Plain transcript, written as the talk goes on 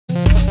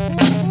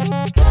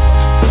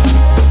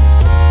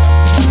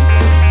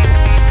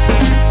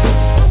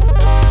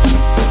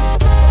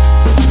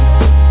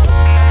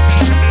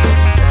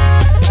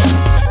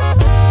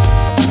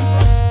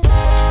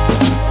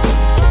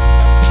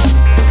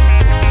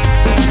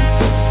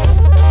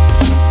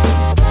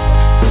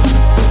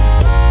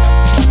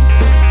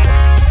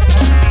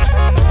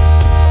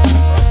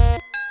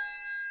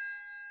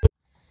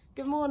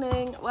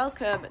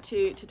welcome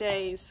to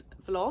today's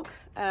vlog.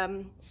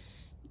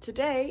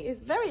 Today is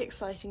a very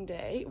exciting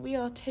day. We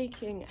are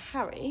taking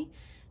Harry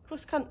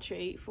cross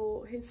country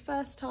for his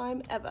first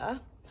time ever,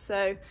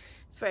 so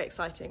it's very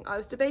exciting. I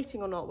was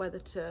debating or not whether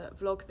to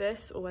vlog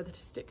this or whether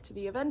to stick to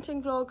the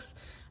eventing vlogs,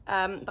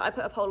 but I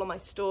put a poll on my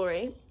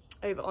story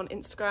over on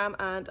Instagram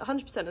and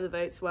 100% of the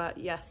votes were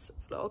yes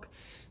vlog,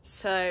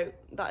 so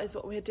that is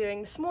what we're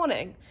doing this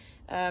morning.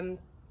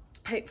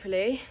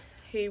 Hopefully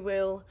he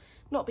will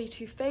not be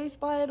too fazed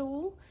by it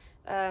all,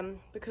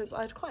 because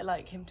I'd quite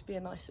like him to be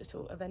a nice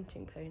little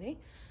eventing pony.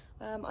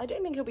 I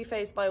don't think he'll be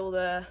fazed by all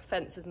the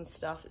fences and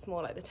stuff. It's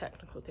more like the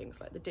technical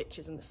things like the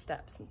ditches and the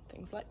steps and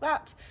things like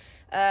that.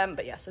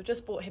 But yes, I've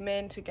just brought him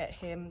in to get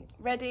him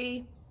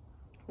ready.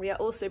 We are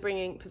also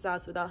bringing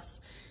Pizzazz with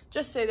us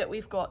just so that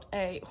we've got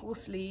a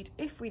horse lead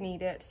if we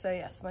need it. So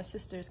yes, my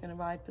sister is going to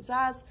ride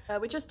Pizzazz.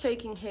 We're just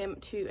taking him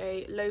to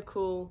a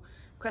local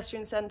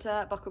equestrian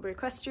centre, Bucklebury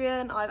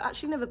Equestrian. I've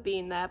actually never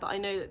been there, but I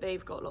know that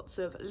they've got lots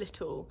of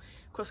little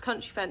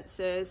cross-country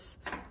fences.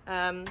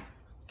 Can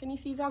you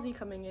see Zazzy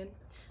coming in?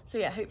 So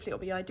yeah, hopefully it'll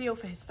be ideal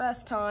for his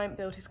first time,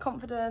 build his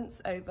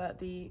confidence over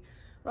the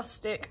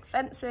rustic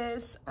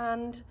fences,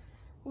 and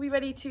we'll be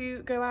ready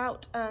to go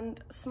out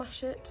and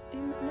smash it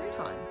in no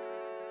time.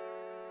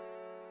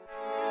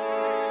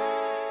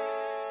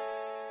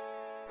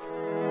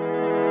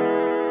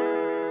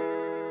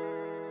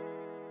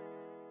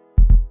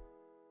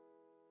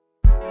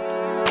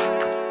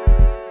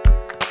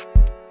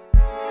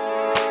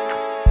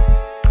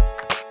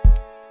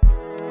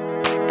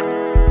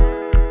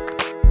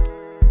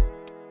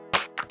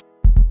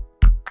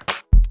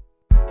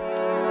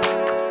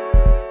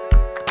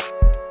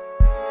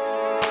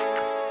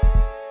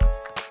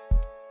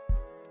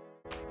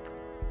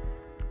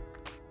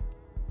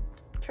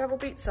 Travel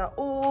boots are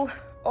all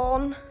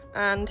on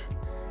and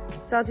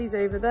Zazzy's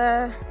over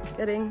there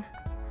getting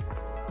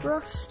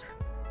brushed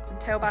and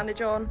tail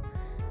bandage on,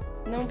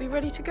 and then we'll be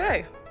ready to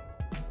go.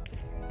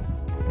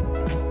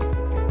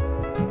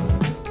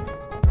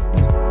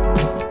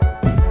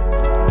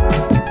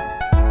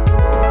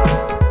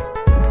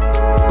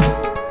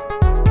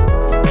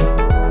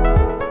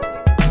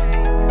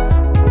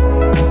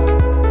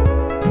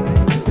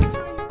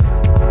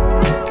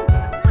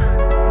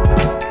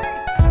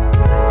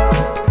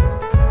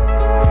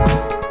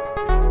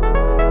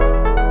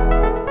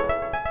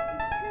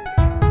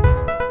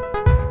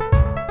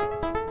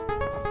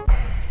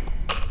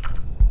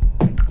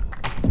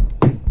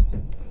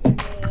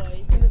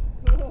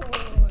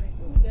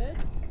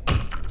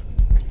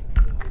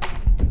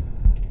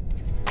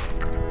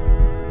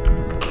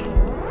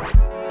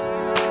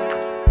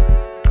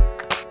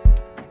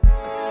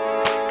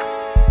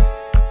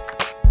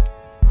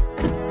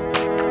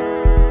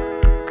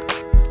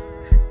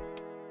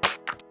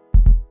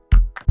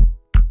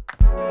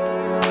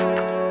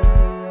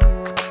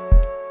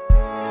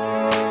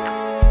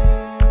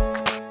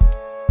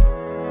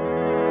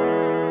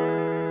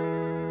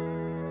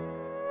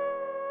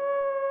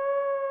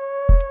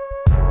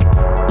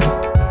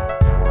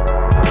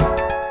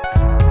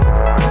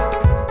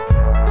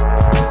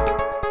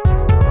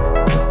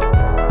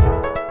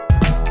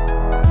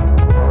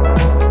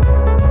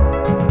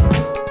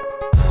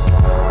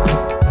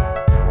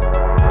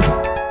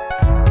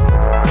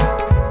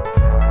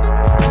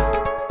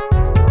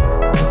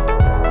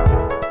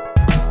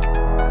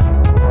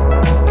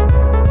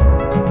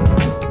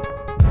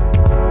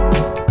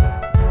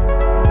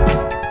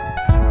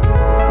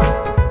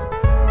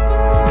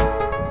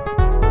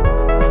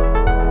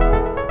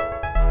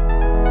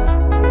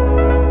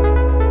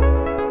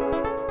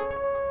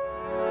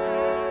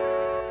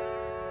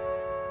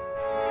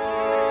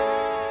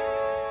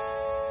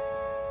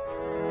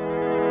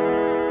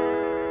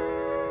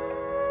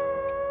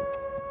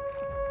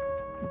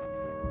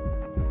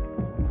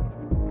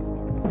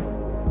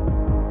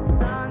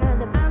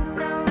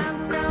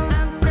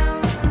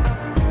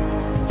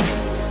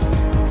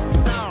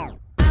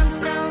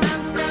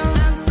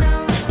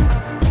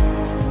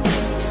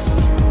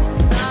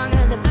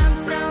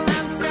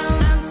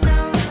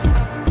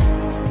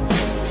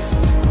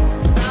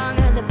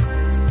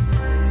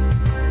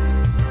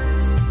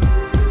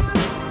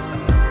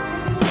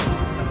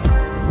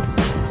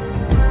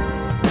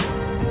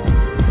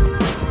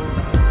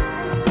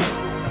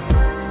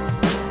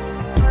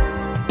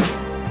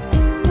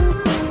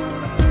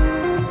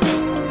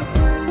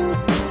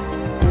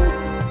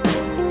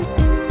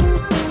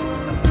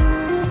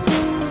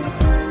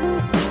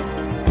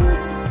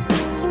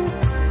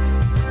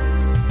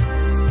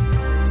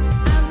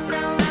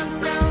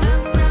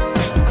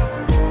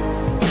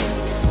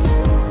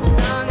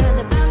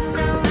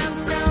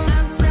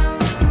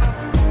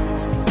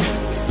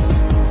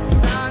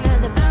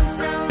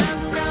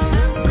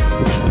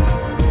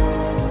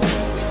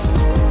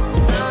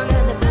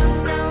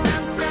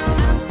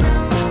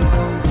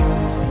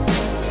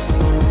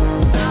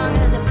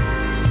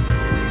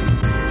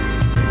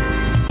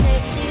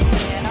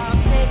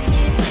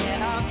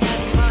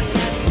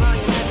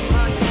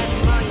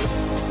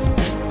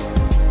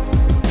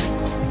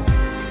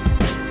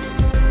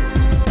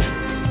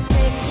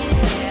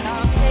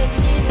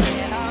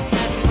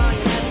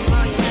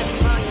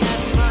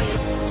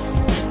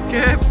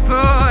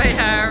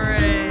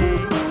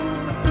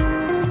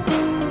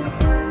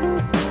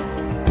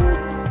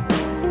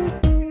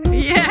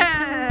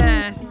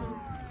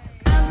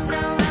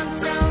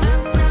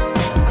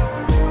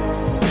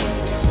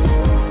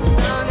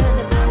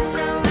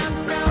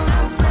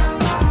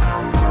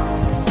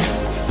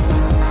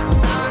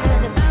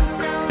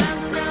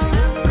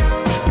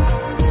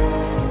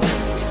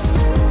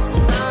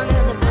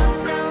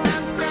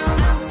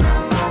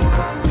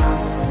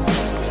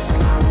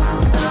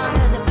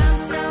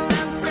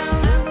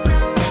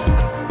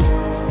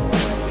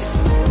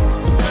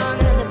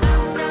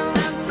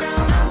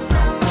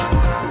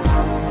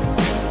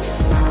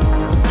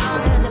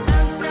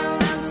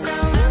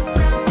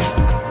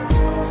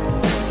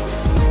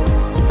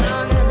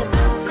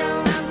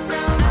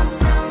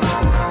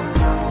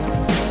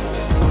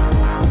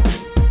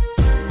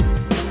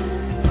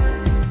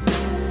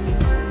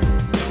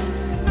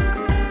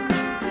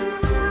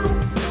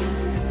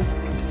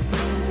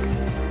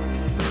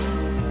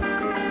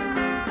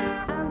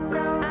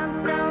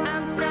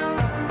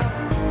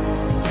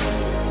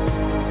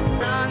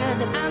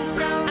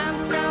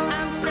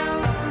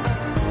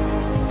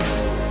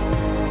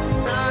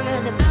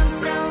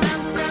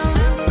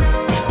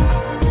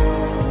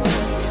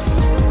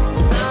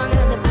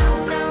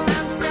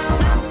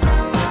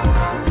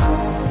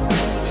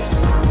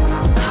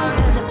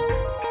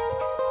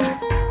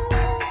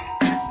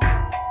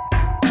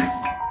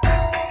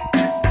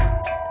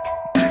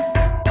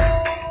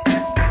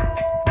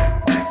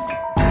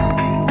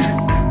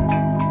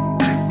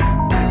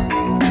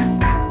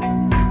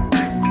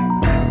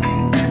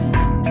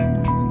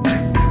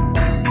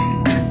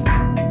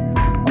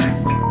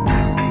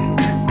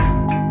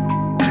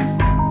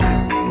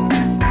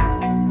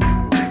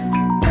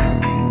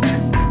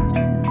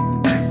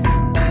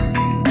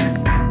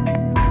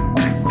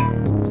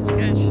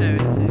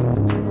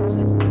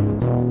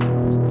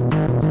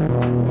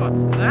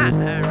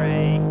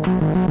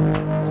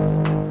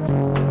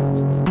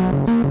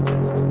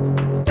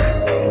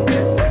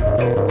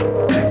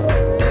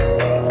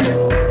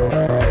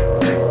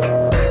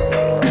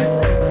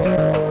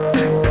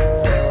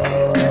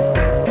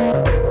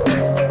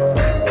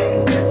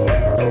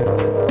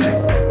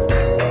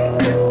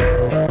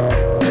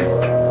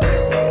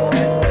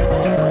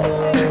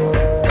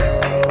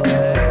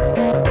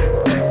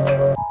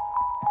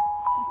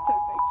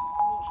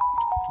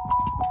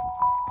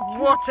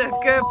 What a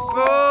good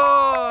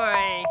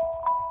boy!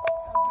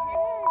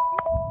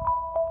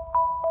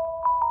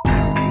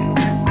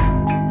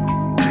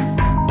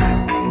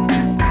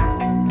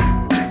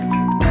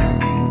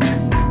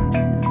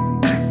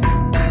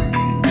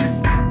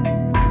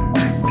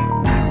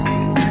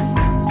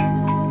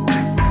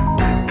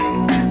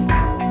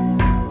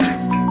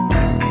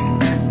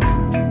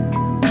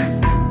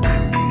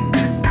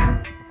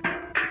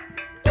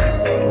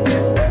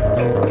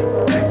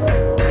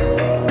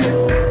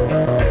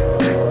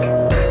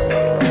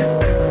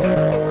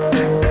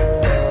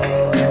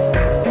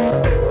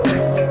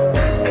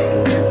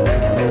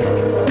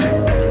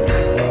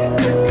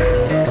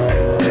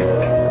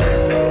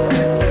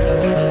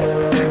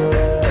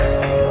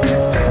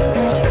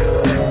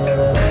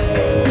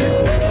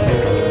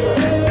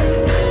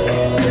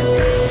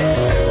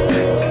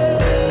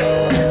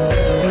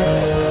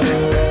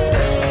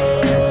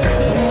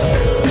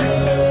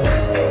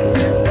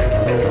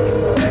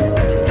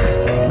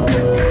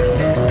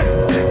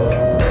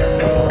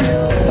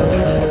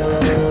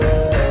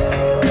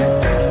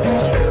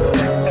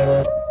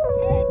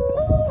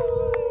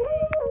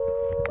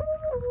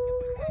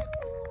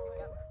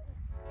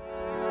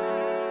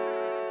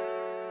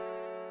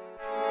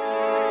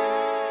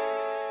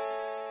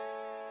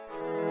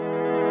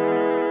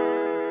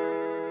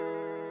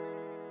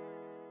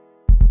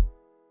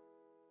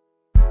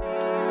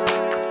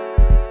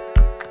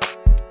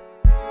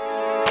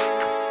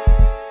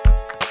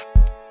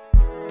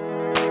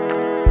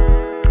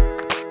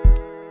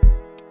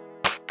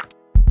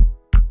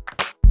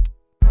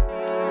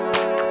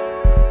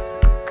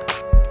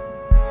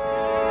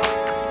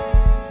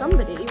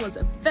 Somebody was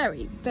a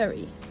very,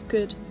 very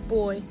good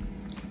boy.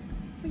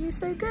 Were you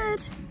so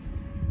good?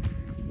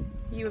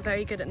 You were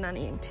very good at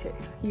nannying too.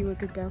 You were a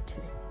good girl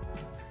too.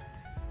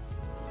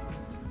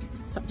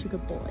 Such a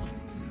good boy.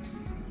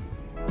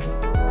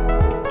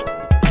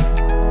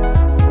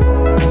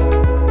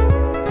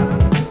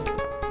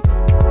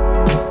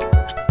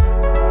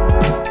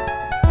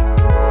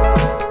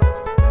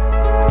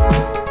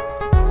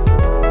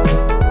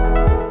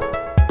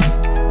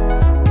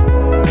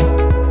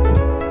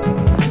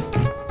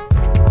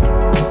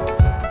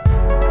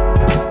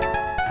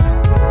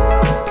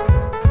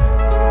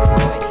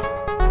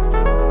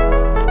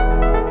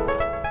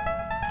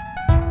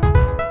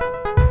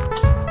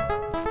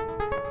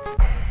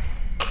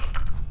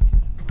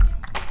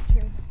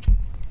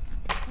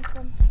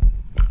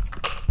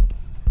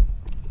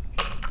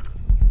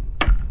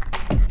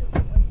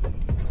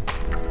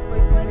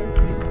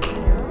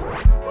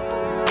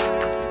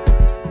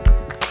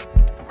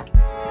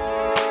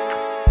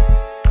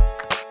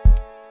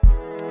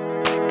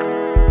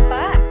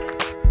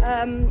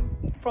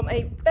 From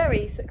a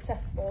very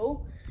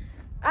successful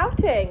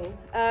outing.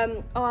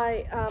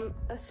 I am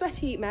a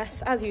sweaty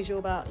mess as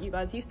usual, but you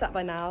guys used that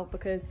by now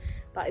because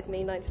that is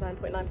me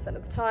 99.9%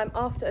 of the time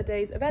after a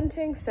day's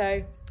eventing,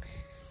 so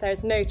there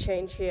is no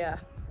change here.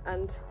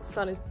 And the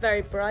sun is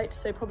very bright,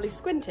 so probably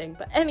squinting.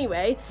 But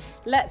anyway,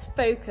 let's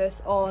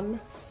focus on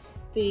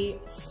the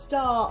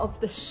star of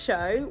the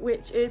show,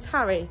 which is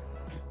Harry,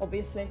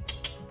 obviously.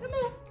 Come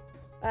here.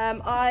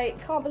 I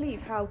can't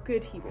believe how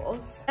good he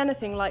was.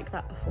 Anything like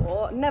that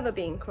before, never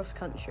been cross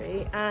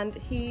country, and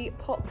he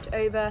popped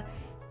over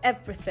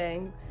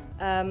everything.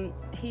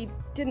 He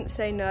didn't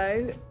say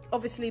no.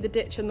 Obviously the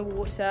ditch and the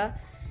water,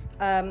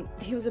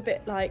 he was a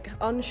bit like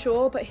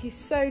unsure, but he's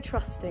so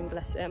trusting,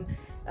 bless him.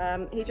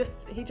 He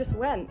just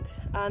went,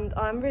 and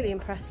I'm really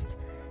impressed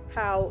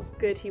how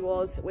good he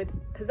was with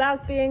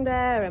Pizzazz being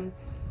there and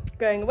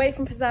going away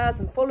from Pizzazz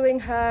and following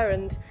her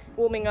and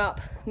warming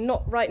up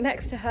not right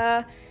next to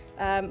her.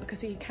 Because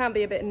he can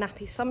be a bit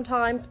nappy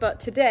sometimes, but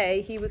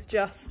today he was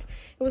just,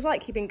 it was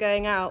like he'd been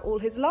going out all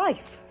his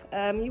life.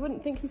 You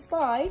wouldn't think he's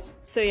 5.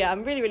 So yeah,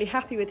 I'm really, really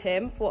happy with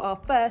him for our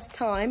first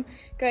time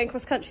going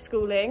cross-country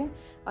schooling.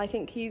 I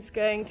think he's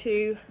going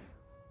to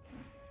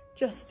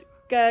just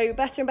go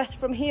better and better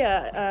from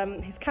here.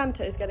 His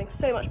canter is getting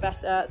so much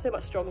better, so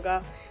much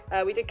stronger.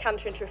 We did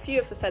canter into a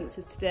few of the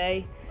fences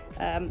today,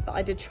 but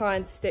I did try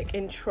and stick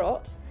in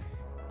trot.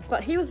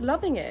 But he was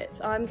loving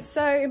it. I'm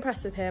so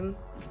impressed with him.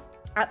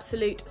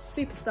 Absolute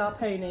superstar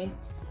pony.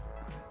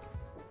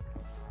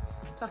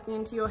 Tucking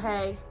into your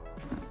hay.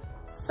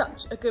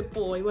 Such a good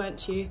boy,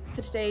 weren't you?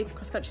 For today's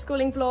cross-country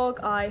schooling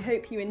vlog, I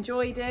hope you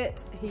enjoyed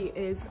it. He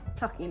is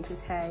tucking into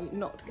his hay,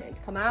 not going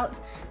to come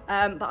out.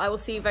 But I will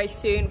see you very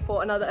soon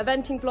for another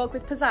eventing vlog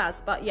with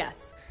Pizzazz. But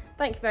yes,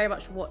 thank you very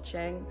much for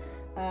watching.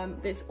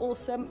 This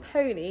awesome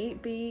pony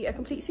be a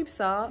complete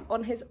superstar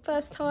on his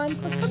first time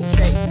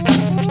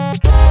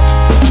cross-country.